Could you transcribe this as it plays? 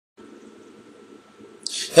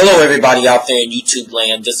Hello everybody out there in YouTube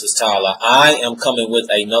land, this is Tyler. I am coming with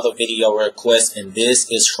another video request, and this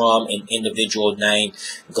is from an individual named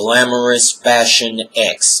Glamorous Fashion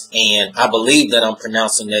X, and I believe that I'm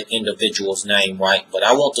pronouncing that individual's name right, but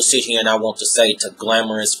I want to sit here and I want to say to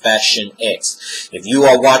Glamorous Fashion X, if you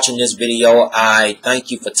are watching this video, I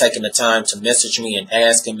thank you for taking the time to message me and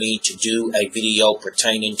asking me to do a video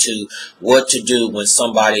pertaining to what to do when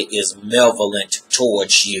somebody is malevolent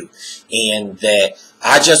towards you, and that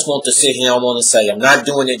I just want to sit here and I want to say I'm not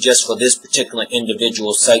doing it just for this particular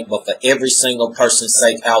individual's sake, but for every single person's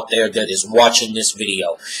sake out there that is watching this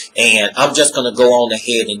video. And I'm just going to go on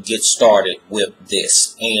ahead and get started with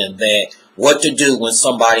this, and that what to do when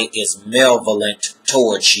somebody is malevolent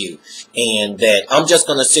towards you. And that I'm just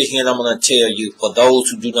going to sit here and I'm going to tell you, for those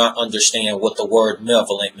who do not understand what the word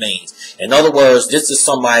malevolent means. In other words, this is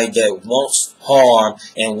somebody that wants harm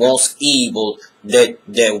and wants evil, that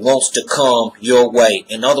wants to come your way.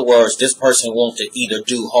 In other words, this person wants to either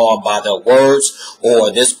do harm by their words,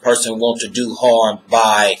 or this person wants to do harm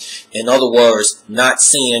by, in other words, not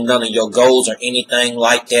seeing none of your goals or anything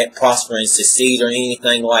like that, prosper and succeed or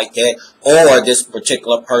anything like that, or this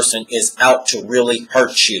particular person is out to really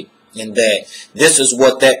hurt you. And that this is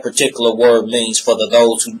what that particular word means for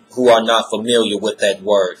those who are not familiar with that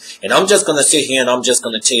word. And I'm just going to sit here and I'm just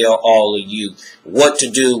going to tell all of you what to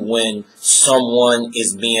do when someone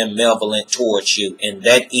is being malevolent towards you. And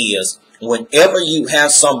that is, whenever you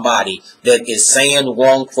have somebody that is saying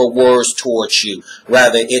wrongful words towards you,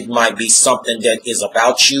 rather it might be something that is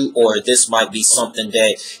about you, or this might be something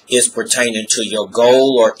that is pertaining to your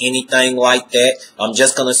goal or anything like that, I'm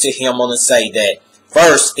just going to sit here and I'm going to say that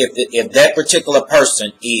first, if that particular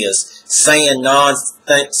person is saying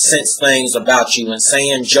nonsense things about you and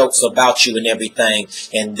saying jokes about you and everything,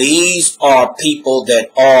 and these are people that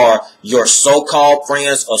are your so-called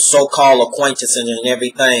friends or so-called acquaintances and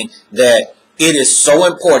everything, that it is so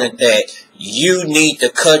important that you need to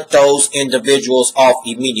cut those individuals off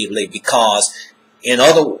immediately. Because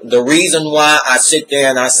the reason why I sit there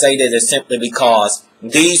and I say that is simply because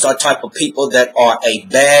these are type of people that are a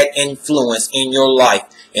bad influence in your life.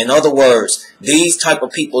 In other words, these type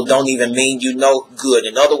of people don't even mean you no good.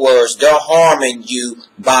 In other words, they're harming you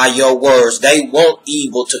by your words. They want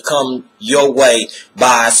evil to come your way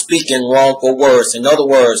by speaking wrongful words. In other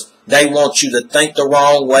words, they want you to think the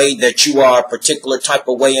wrong way, that you are a particular type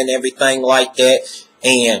of way and everything like that.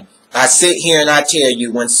 And I sit here and I tell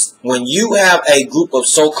you, when you have a group of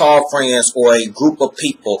so-called friends, or a group of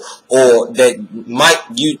people, or that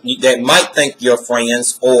might think you're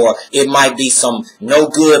friends, or it might be some no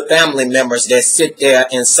good family members that sit there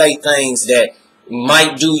and say things that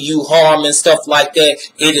might do you harm and stuff like that,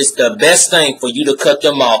 it is the best thing for you to cut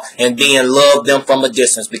them off and then love them from a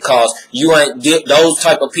distance, because those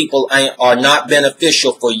type of people are not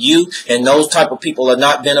beneficial for you, and those type of people are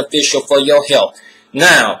not beneficial for your health.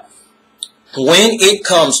 Now, when it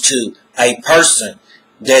comes to a person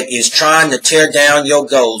that is trying to tear down your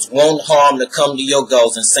goals, want harm to come to your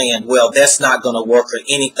goals, and saying, well, that's not going to work, or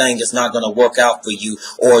anything is not going to work out for you,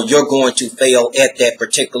 or you're going to fail at that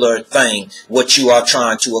particular thing, what you are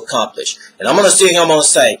trying to accomplish. And I'm going to sit here, I'm going to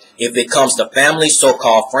say, if it comes to family,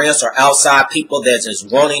 so-called friends, or outside people that is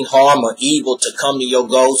wanting harm or evil to come to your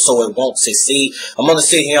goals so it won't succeed, I'm going to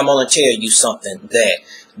sit here, I'm going to tell you something, that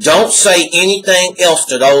don't say anything else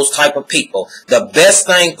to those type of people. The best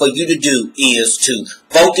thing for you to do is to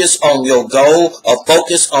focus on your goal, or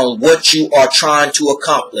focus on what you are trying to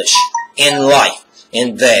accomplish in life.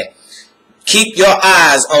 And that keep your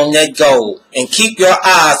eyes on that goal, and keep your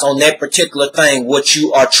eyes on that particular thing, what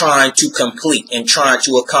you are trying to complete and trying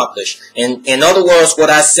to accomplish. And in other words, what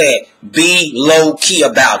I said, be low key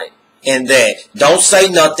about it. And that don't say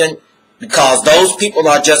nothing, because those people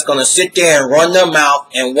are just going to sit there and run their mouth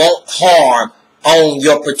and want harm on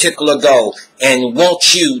your particular goal, and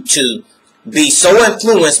want you to be so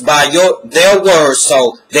influenced by their words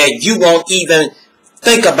so that you won't even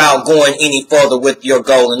think about going any further with your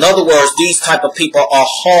goal. In other words, these type of people are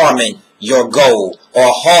harming your goal, or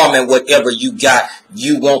harming whatever you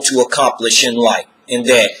want to accomplish in life. And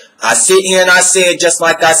that I sit here and I said, just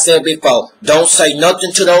like I said before, don't say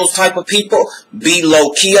nothing to those type of people. Be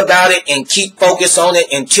low key about it and keep focus on it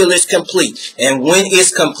until it's complete. And when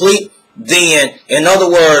it's complete, then, in other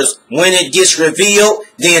words, when it gets revealed,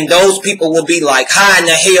 then those people will be like, how in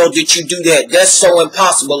the hell did you do that? That's so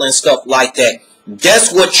impossible and stuff like that.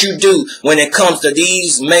 That's what you do when it comes to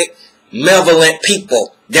these malevolent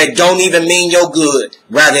people that don't even mean your good.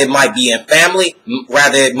 Rather it might be in family,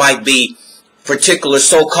 rather it might be particular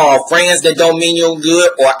so-called friends that don't mean you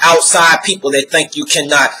good, or outside people that think you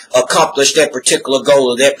cannot accomplish that particular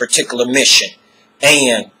goal or that particular mission.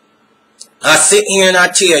 And I sit here and I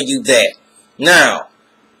tell you that. Now,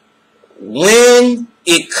 when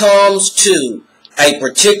it comes to a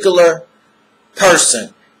particular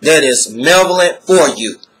person that is malevolent for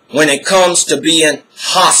you, when it comes to being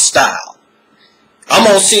hostile, I'm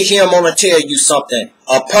going to sit here, I'm going to tell you something.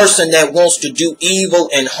 A person that wants to do evil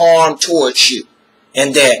and harm towards you,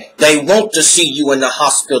 and that they want to see you in the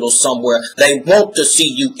hospital somewhere, they want to see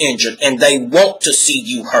you injured, and they want to see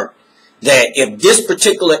you hurt. That if this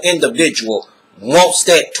particular individual wants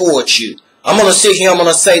that towards you, I'm going to sit here, I'm going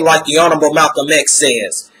to say like the Honorable Malcolm X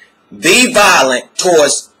says, be violent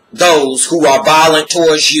towards those who are violent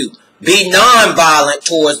towards you. Be non-violent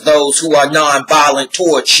towards those who are non-violent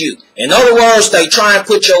towards you. In other words, they try and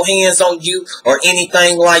put your hands on you or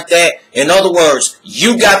anything like that. In other words,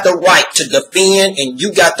 you got the right to defend and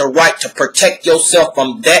you got the right to protect yourself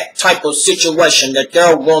from that type of situation that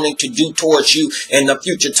they're wanting to do towards you in the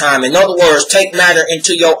future time. In other words, take matter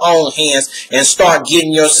into your own hands and start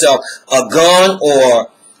getting yourself a gun or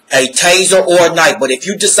a taser or a knife. But if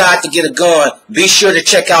you decide to get a gun, be sure to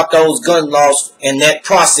check out those gun laws and that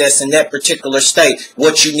process in that particular state,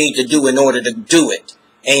 what you need to do in order to do it.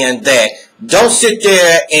 And that don't sit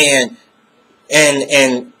there and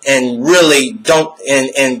really don't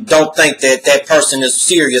think that that person is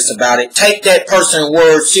serious about it. Take that person's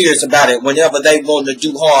word serious about it whenever they want to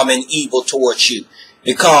do harm and evil towards you.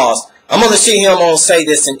 Because I'm going to sit here, I'm going to say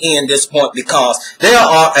this and end this point, because there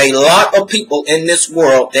are a lot of people in this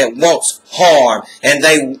world that wants harm, and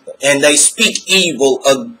they speak evil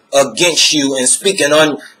against you and speaking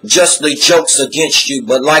unjustly jokes against you.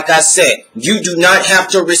 But like I said, you do not have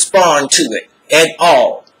to respond to it at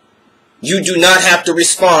all. You do not have to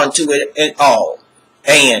respond to it at all.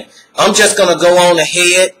 And I'm just going to go on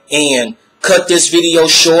ahead and cut this video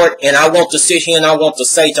short, and I want to sit here and I want to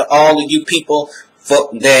say to all of you people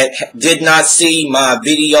that did not see my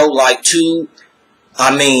video like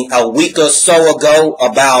a week or so ago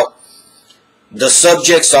about the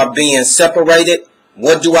subjects are being separated.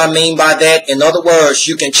 What do I mean by that? In other words,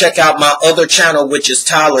 you can check out my other channel, which is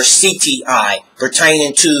Tyler CTI,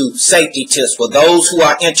 pertaining to safety tips for those who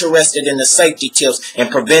are interested in the safety tips and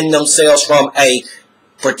preventing themselves from a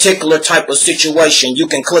particular type of situation. You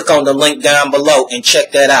can click on the link down below and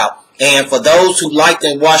check that out. And for those who liked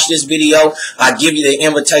and watched this video, I give you the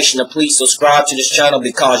invitation to please subscribe to this channel,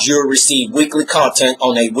 because you'll receive weekly content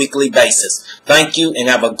on a weekly basis. Thank you and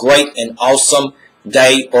have a great and awesome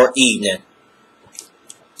day or evening.